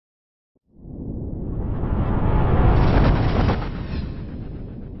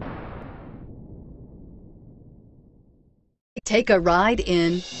Take a ride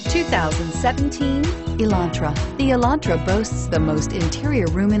in 2017 Elantra. The Elantra boasts the most interior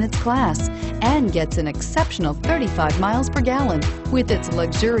room in its class and gets an exceptional 35 miles per gallon. With its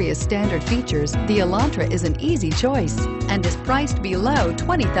luxurious standard features, the Elantra is an easy choice and is priced below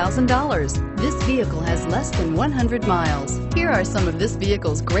 $20,000. This vehicle has less than 100 miles. Here are some of this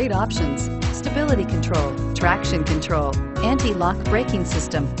vehicle's great options: stability control, traction control, anti-lock braking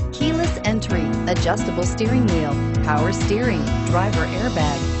system, keyless entry, adjustable steering wheel, power steering, driver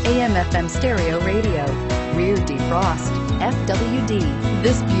airbag, AM/FM stereo radio, rear defrost, FWD.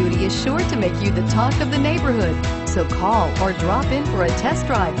 This beauty is sure to make you the talk of the neighborhood. So call or drop in for a test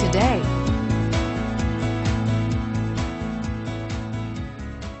drive today.